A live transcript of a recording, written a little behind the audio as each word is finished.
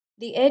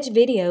The Edge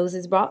Videos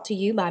is brought to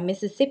you by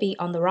Mississippi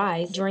on the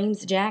Rise,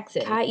 Dreams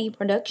Jackson, Kai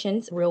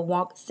Productions, Real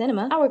Walk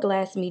Cinema,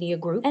 Hourglass Media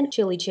Group, and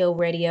Chili Chill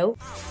Radio.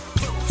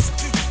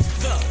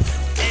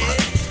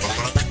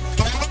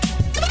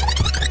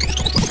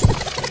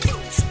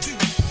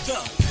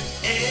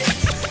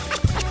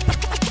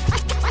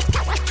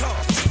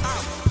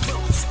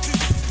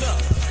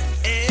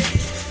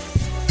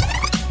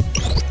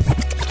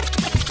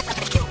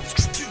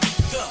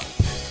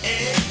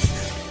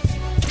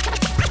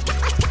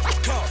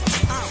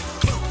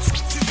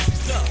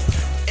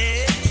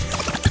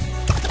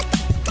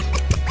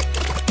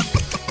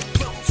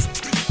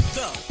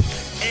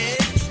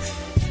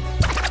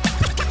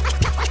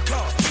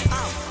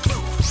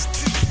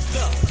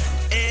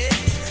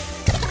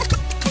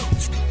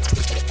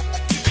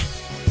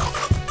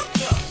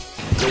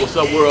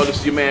 What's up, world? This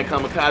is your man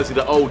Kamikaze,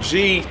 the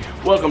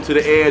OG. Welcome to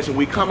The Edge, and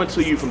we coming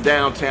to you from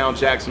downtown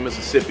Jackson,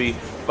 Mississippi.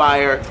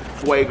 Fire,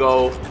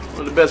 Fuego, one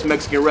of the best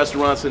Mexican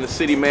restaurants in the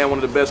city, man.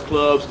 One of the best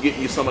clubs,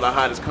 getting you some of the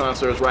hottest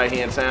concerts right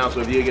here in town.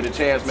 So if you get a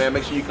chance, man,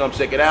 make sure you come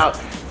check it out.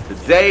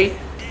 Today,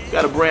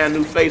 got a brand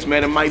new face,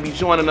 man, that might be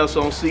joining us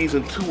on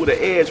season 2 of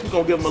The Edge. We're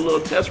gonna give him a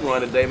little test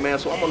run today, man.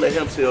 So I'm gonna let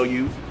him tell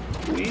you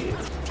who he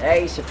is.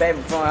 Hey, it's your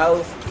favorite front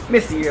host,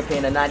 Mr.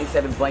 European of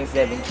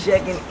 97.7,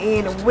 checking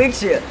in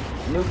with you.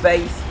 New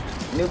face,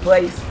 new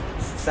place,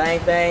 same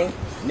thing,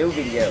 new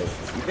videos.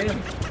 You feel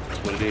me? That's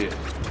what it is.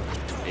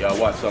 Y'all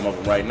watch some of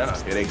them right now.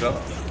 Here they come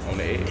on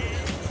The Edge.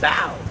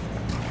 Bow.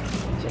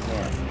 Check it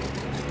out.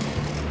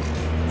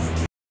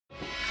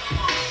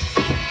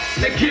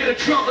 They get a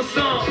drummer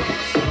song.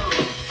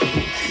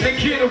 They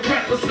get a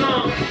rapper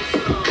song.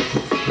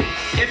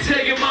 And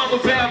tell your mama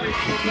about me.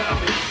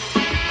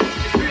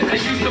 I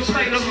used to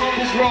play the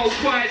humble role,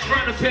 quiet,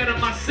 trying to better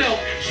myself.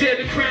 Share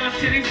the crown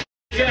to these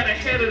got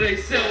ahead of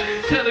theyself.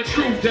 Tell the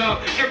truth,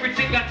 dog.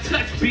 Everything I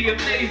touch be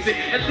amazing.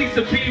 At least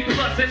a B+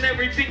 and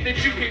everything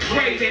that you can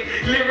grade it.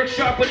 Lyrics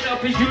sharp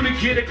enough for you to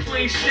get a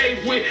clean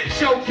shave with.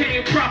 Show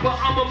game proper.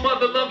 I'm a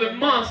mother-loving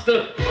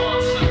monster.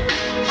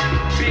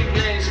 Big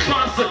name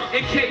sponsor.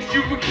 In case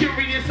you were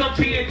curious, I'm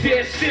being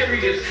dead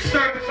serious.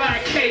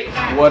 Certified K.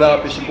 What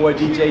up? It's your boy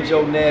DJ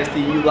Joe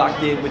Nasty. You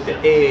locked in with The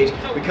Edge.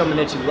 We're coming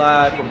at you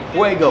live from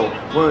Fuego,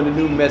 one of the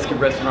new Mexican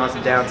restaurants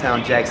in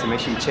downtown Jackson.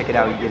 Make sure you check it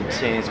out. You get a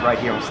chance right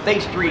here on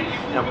State Street.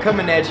 And I'm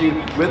coming at you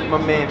with my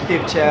man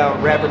Fifth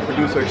Child, rapper,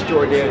 producer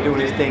extraordinaire,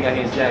 doing his thing out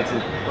here in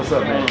Jackson. What's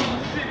up, man?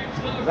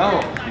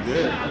 No, you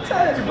good?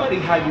 Tell everybody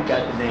how you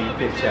got the name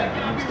Fifth Child.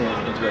 I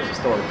understand it's an interesting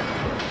story.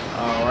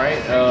 All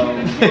right.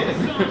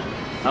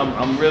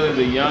 I'm really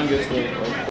the youngest of